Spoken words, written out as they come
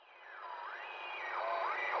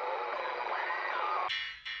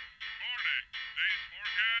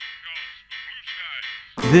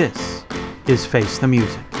This is Face the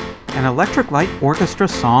Music, an Electric Light Orchestra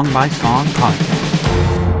song-by-song podcast.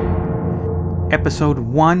 Episode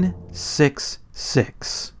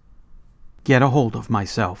 166. Get a Hold of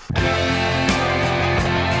Myself.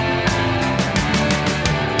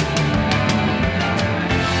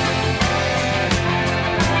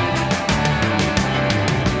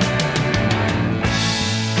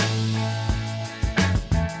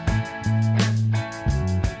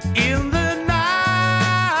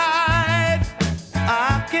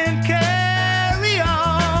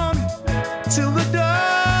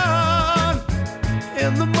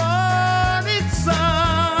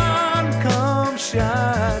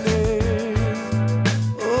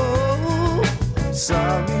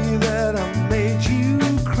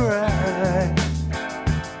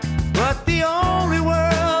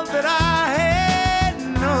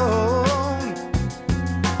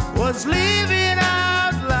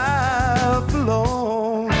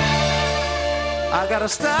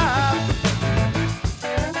 Stop,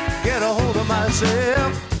 get a hold of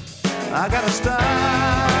myself. I gotta stop,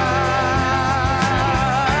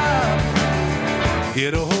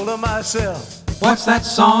 get a hold of myself. What's that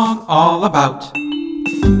song all about?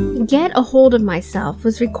 Get a Hold of Myself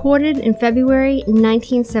was recorded in February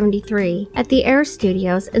 1973 at the Air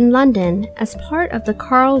Studios in London as part of the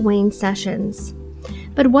Carl Wayne Sessions,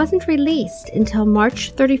 but wasn't released until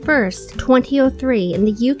March 31st, 2003 in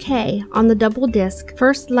the UK on the double-disc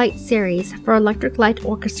First Light series for Electric Light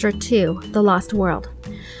Orchestra 2, The Lost World.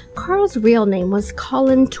 Carl's real name was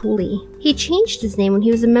Colin Tooley. He changed his name when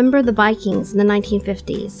he was a member of the Vikings in the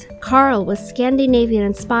 1950s. Carl was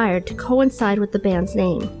Scandinavian-inspired to coincide with the band's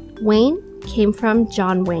name. Wayne came from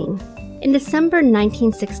John Wayne. In December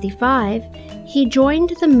 1965, he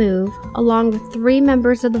joined The Move along with 3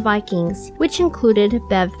 members of the Vikings, which included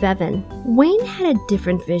Bev Bevan. Wayne had a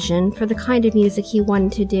different vision for the kind of music he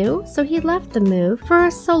wanted to do, so he left The Move for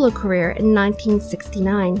a solo career in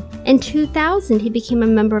 1969. In 2000, he became a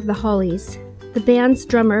member of the Hollies. The band's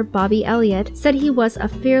drummer, Bobby Elliott, said he was a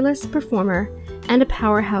fearless performer and a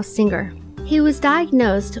powerhouse singer. He was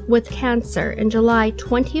diagnosed with cancer in July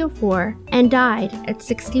 2004 and died at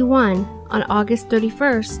 61 on August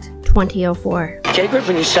 31st, 2004. Get a grip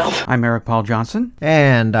on yourself. I'm Eric Paul Johnson.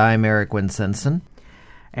 And I'm Eric Winsenson.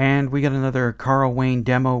 And we got another Carl Wayne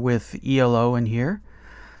demo with ELO in here.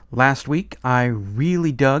 Last week, I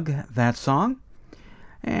really dug that song.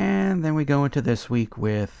 And then we go into this week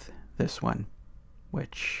with this one,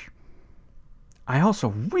 which I also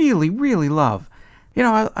really, really love. You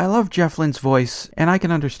know, I love Jeff Lynne's voice, and I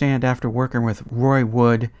can understand after working with Roy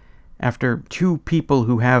Wood, after 2 people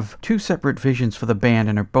who have 2 separate visions for the band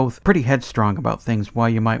and are both pretty headstrong about things, why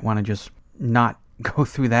you might want to just not go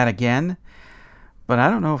through that again. But I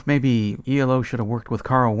don't know if maybe ELO should have worked with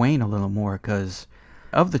Carl Wayne a little more, because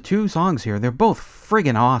of the 2 songs here, they're both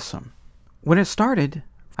friggin' awesome. When it started,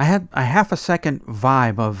 I had a half a second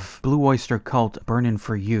vibe of Blue Oyster Cult Burnin'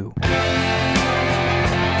 For You.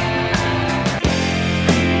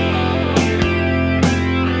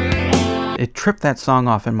 It tripped that song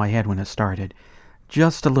off in my head when it started,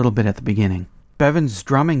 just a little bit at the beginning. Bevan's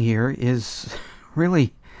drumming here is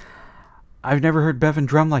really... I've never heard Bevan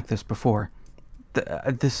drum like this before.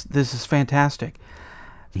 This is fantastic.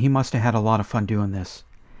 He must have had a lot of fun doing this,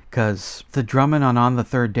 because the drumming on the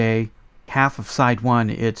Third Day, half of side 1,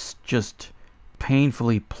 it's just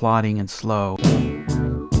painfully plodding and slow.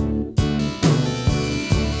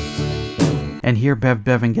 And here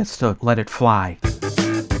Bevan gets to let it fly.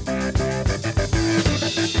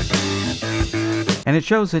 And it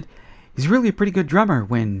shows that he's really a pretty good drummer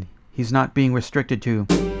when he's not being restricted to.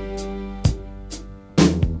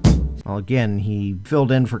 Well, again, he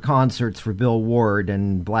filled in for concerts for Bill Ward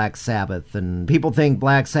and Black Sabbath, and people think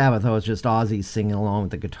Black Sabbath, it's just Ozzy singing along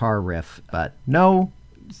with the guitar riff, but no,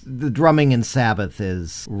 the drumming in Sabbath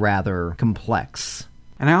is rather complex.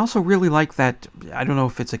 And I also really like that, I don't know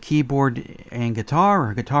if it's a keyboard and guitar,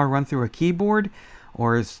 or a guitar run through a keyboard,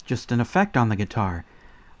 or it's just an effect on the guitar.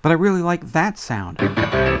 But I really like that sound.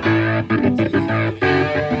 I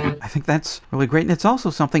think that's really great, and it's also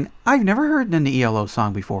something I've never heard in an ELO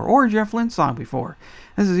song before, or a Jeff Lynne song before.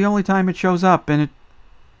 This is the only time it shows up, and it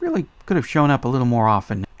really could have shown up a little more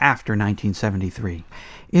often after 1973.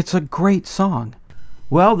 It's a great song.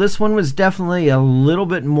 Well, this one was definitely a little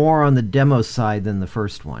bit more on the demo side than the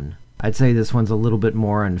first one. I'd say this one's a little bit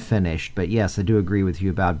more unfinished, but yes, I do agree with you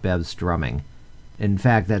about Bev's drumming. In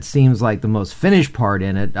fact, that seems like the most finished part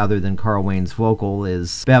in it, other than Carl Wayne's vocal,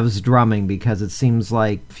 is Bev's drumming, because it seems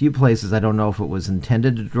like a few places, I don't know if it was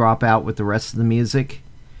intended to drop out with the rest of the music,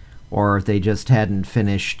 or if they just hadn't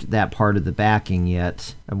finished that part of the backing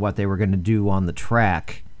yet and what they were going to do on the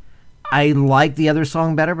track. I like the other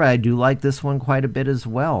song better, but I do like this one quite a bit as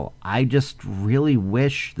well. I just really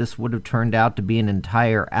wish this would have turned out to be an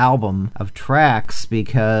entire album of tracks,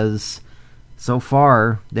 because so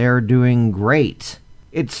far they're doing great.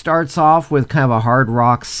 It starts off with kind of a hard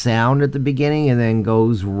rock sound at the beginning and then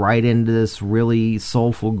goes right into this really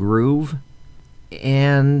soulful groove.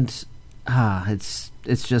 And it's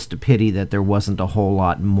just a pity that there wasn't a whole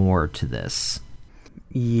lot more to this.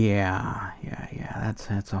 Yeah.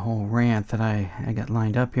 That's a whole rant that I got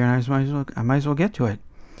lined up here, and I might as well get to it.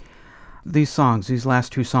 These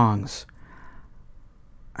last two songs.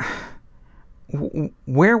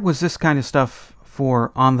 Where was this kind of stuff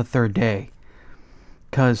for On the Third Day?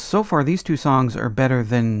 Because so far these two songs are better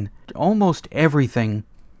than almost everything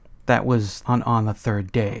that was on the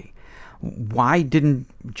Third Day. Why didn't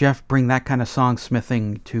Jeff bring that kind of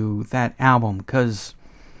songsmithing to that album? Because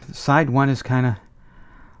side one is kind of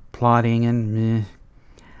plodding and meh.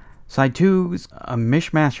 Side two is a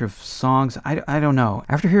mishmash of songs. I don't know.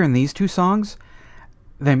 After hearing these two songs,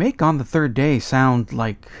 they make On the Third Day sound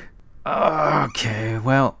like, okay,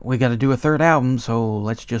 well, we got to do a third album, so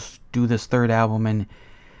let's just do this third album and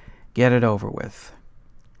get it over with.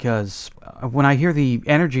 Because when I hear the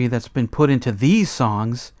energy that's been put into these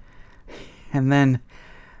songs, and then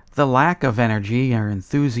the lack of energy or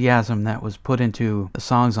enthusiasm that was put into the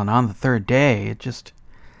songs on the Third Day,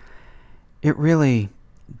 it really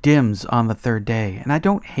dims On the Third Day. And I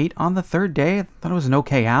don't hate On the Third Day. I thought it was an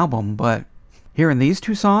okay album, but hearing these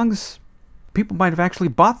two songs, people might have actually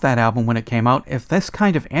bought that album when it came out if this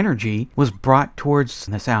kind of energy was brought towards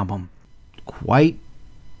this album. Quite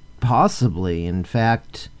possibly. In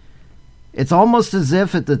fact, it's almost as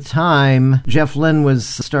if at the time Jeff Lynne was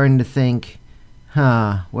starting to think,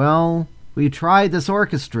 well, we tried this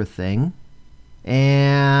orchestra thing,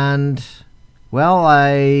 and, well,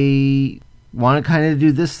 I want to kind of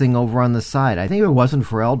do this thing over on the side. I think if it wasn't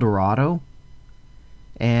for El Dorado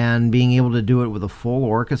and being able to do it with a full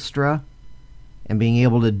orchestra and being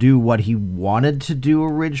able to do what he wanted to do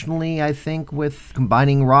originally, I think, with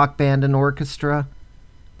combining rock band and orchestra,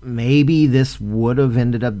 maybe this would have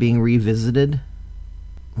ended up being revisited.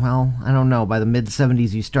 Well, I don't know. By the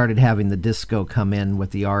mid-'70s, you started having the disco come in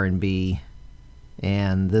with the R&B,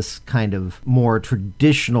 and this kind of more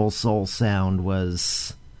traditional soul sound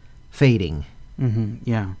was fading.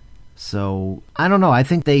 Yeah. So, I don't know. I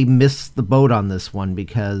think they missed the boat on this one,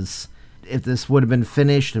 because if this would have been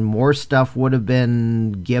finished and more stuff would have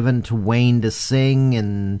been given to Wayne to sing,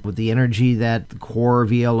 and with the energy that the core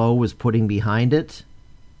of ELO was putting behind it,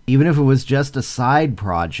 even if it was just a side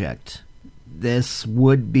project, this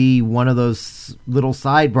would be one of those little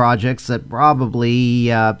side projects that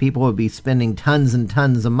probably people would be spending tons and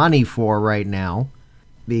tons of money for right now,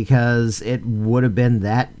 because it would have been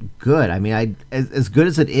that good. I mean, as good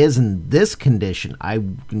as it is in this condition, I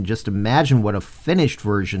can just imagine what a finished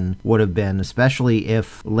version would have been, especially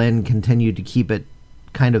if Lynne continued to keep it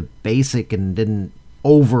kind of basic and didn't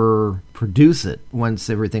overproduce it once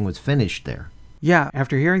everything was finished there. Yeah,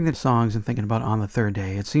 after hearing the songs and thinking about On the Third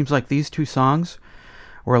Day, it seems like these two songs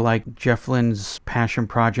were like Jeff Lynne's passion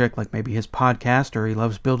project, like maybe his podcast, or he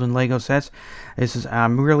loves building Lego sets.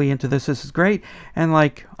 I'm really into this is great. And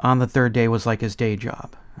like On the Third Day was like his day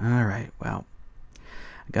job. All right, well,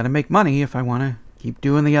 I got to make money if I want to keep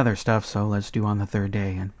doing the other stuff, so let's do On the Third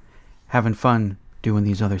Day and having fun doing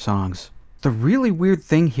these other songs. The really weird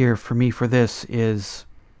thing here for me for this is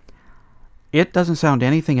it doesn't sound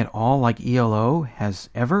anything at all like ELO has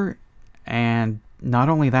ever, and not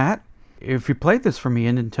only that, if you played this for me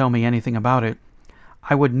and didn't tell me anything about it,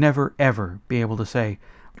 I would never ever be able to say,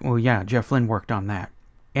 well, yeah, Jeff Lynne worked on that.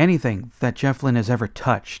 Anything that Jeff Lynne has ever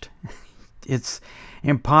touched, it's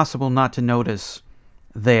impossible not to notice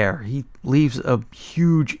there. He leaves a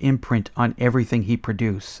huge imprint on everything he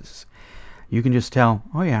produces. You can just tell,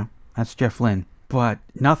 oh yeah, that's Jeff Lynne. But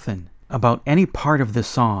nothing about any part of this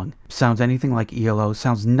song sounds anything like ELO,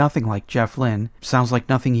 sounds nothing like Jeff Lynne, sounds like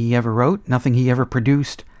nothing he ever wrote, nothing he ever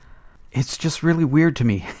produced. It's just really weird to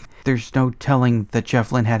me. There's no telling that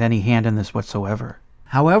Jeff Lynne had any hand in this whatsoever.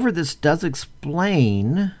 However, this does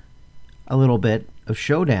explain a little bit of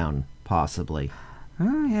Showdown, possibly.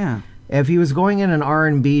 Oh, yeah. If he was going in an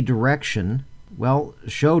R&B direction, well,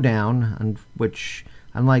 Showdown, which,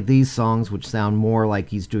 unlike these songs, which sound more like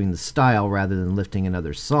he's doing the style rather than lifting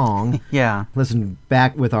another song. Yeah. Listen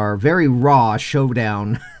back with our very raw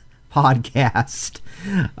Showdown podcast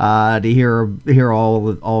to hear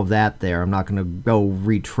all of that there. I'm not going to go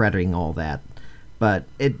retreading all that. But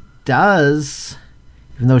it does,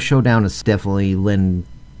 even though Showdown is definitely Lynne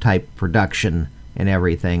type production and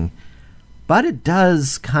everything. But it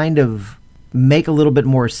does kind of make a little bit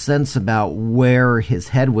more sense about where his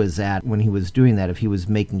head was at when he was doing that, if he was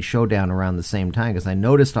making Showdown around the same time, because I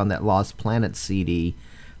noticed on that Lost Planet CD,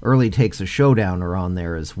 Early Takes a Showdown are on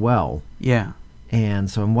there as well. Yeah.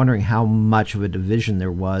 And so I'm wondering how much of a division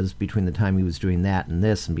there was between the time he was doing that and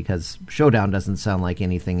this, and because Showdown doesn't sound like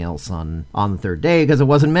anything else on the Third Day, because it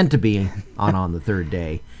wasn't meant to be on the Third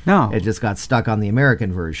Day. No. It just got stuck on the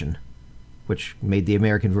American version, which made the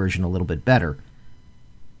American version a little bit better.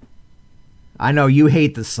 I know you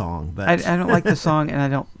hate the song, but... I don't like the song, and I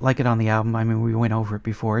don't like it on the album. I mean, we went over it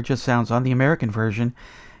before. It just sounds, on the American version,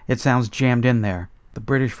 it sounds jammed in there. The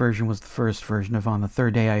British version was the first version of On the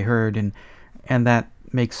Third Day I heard, and that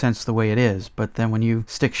makes sense the way it is. But then when you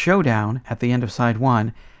stick Showdown at the end of side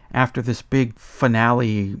one, after this big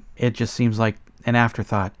finale, it just seems like an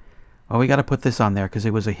afterthought. Well, we got to put this on there because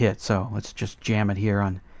it was a hit, so let's just jam it here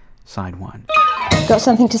on side one. Got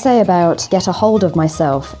something to say about Get a Hold of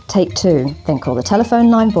Myself, take 2. Then call the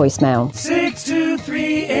telephone line voicemail.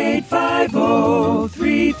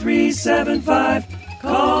 623-850-3375.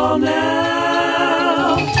 Call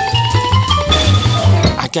now.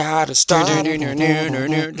 I gotta stop. Get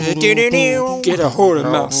a hold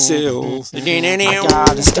of myself. I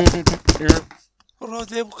gotta stop. All right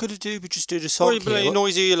there, what could I do but just do the song? Well, you're being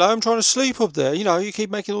noisy alone. I'm trying to sleep up there. You know, you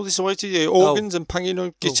keep making all this noise to your organs and banging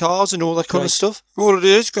on guitars and all that kind of stuff. All it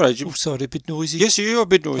is, great. Oh, sorry, a bit noisy. Yes, you are a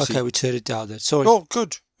bit noisy. Okay, we turn it down then. Sorry. Oh,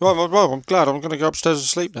 good. Well, I'm glad. I'm going to go upstairs and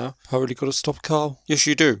sleep now. I really got to stop Carl. Yes,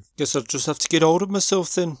 you do. Guess I'll just have to get hold of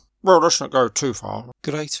myself then. Well, let's not go too far.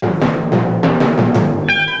 Great.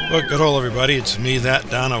 Well, good all everybody, it's me,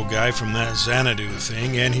 that Dono guy from that Xanadu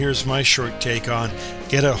thing, and here's my short take on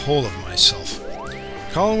Get a Hold of Myself.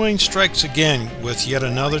 Colin Wayne strikes again with yet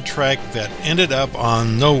another track that ended up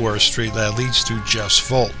on Nowhere Street that leads to Jeff's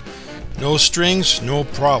vault. No strings, no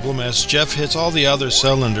problem, as Jeff hits all the other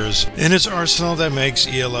cylinders in his arsenal that makes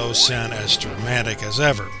ELO sound as dramatic as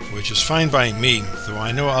ever, which is fine by me, though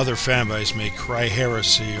I know other fanboys may cry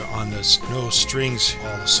heresy on this no strings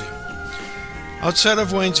policy. Outside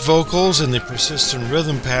of Wayne's vocals and the persistent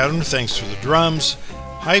rhythm pattern thanks to the drums,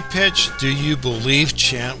 high-pitched "Do You Believe"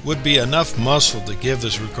 chant would be enough muscle to give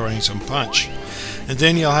this recording some punch. And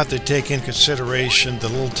then you'll have to take in consideration the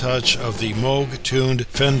little touch of the Moog-tuned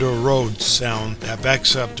Fender Rhodes sound that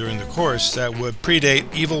backs up during the chorus that would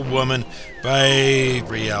predate Evil Woman by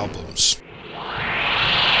 3 albums.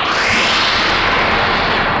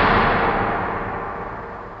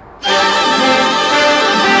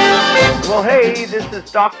 Well, hey, this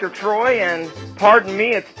is Dr. Troy, and pardon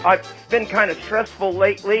me, it's been kind of stressful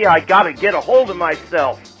lately. I gotta get a hold of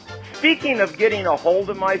myself. Speaking of getting a hold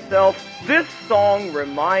of myself, this song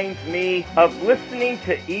reminds me of listening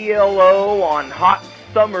to ELO on hot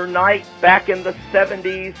summer night back in the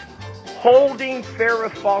 70s, holding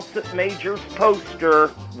Farrah Fawcett Major's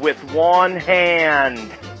poster with one hand.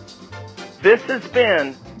 This has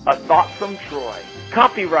been A Thought from Troy.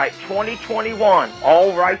 Copyright 2021.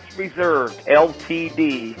 All rights reserved.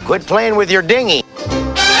 LTD. Quit playing with your dinghy.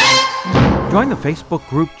 Join the Facebook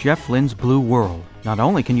group Jeff Lynne's Blue World. Not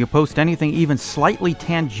only can you post anything even slightly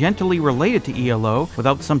tangentially related to ELO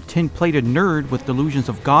without some tin-plated nerd with delusions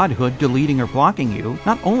of godhood deleting or blocking you,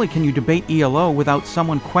 not only can you debate ELO without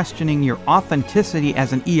someone questioning your authenticity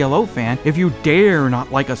as an ELO fan if you dare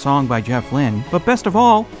not like a song by Jeff Lynne, but best of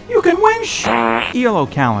all, you can win ELO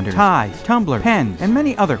calendars, ties, tumblers, pens, and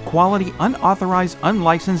many other quality, unauthorized,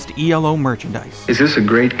 unlicensed ELO merchandise. Is this a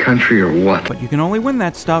great country or what? But you can only win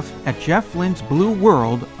that stuff at Jeff Lynne's Blue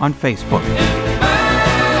World on Facebook.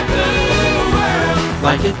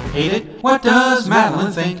 Like it, hate it, what does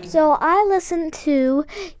Madeline think? So I listened to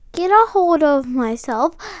Get a Hold of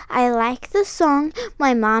Myself. I like the song.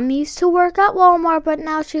 My mom used to work at Walmart, but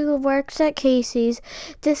now she works at Casey's.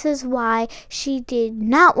 This is why she did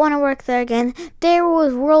not want to work there again. There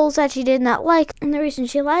was roles that she did not like, and the reason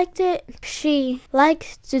she liked it, she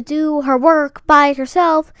liked to do her work by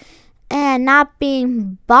herself and not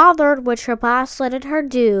being bothered, which her boss let her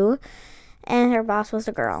do, and her boss was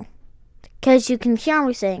a girl. Because you can hear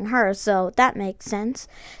me saying her, so that makes sense.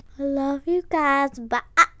 I love you guys. Bye.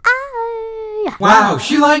 Wow,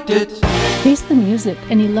 she liked it. Face the Music,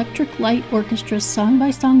 an Electric Light Orchestra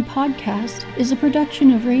song-by-song podcast, is a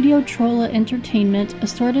production of Radio Trolla Entertainment,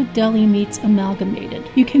 Assorted Deli Meats Amalgamated.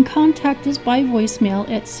 You can contact us by voicemail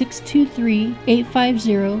at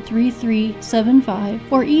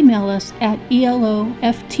 623-850-3375 or email us at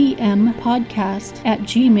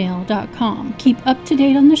eloftmpodcast@gmail.com. Keep up to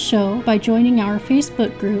date on the show by joining our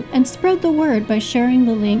Facebook group and spread the word by sharing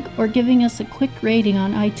the link or giving us a quick rating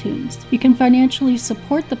on iTunes. You can find financially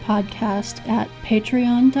support the podcast at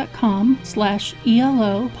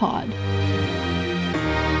patreon.com/ELOpod.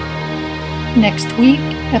 Next week,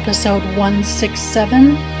 episode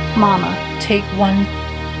 167, Mama, Take 1.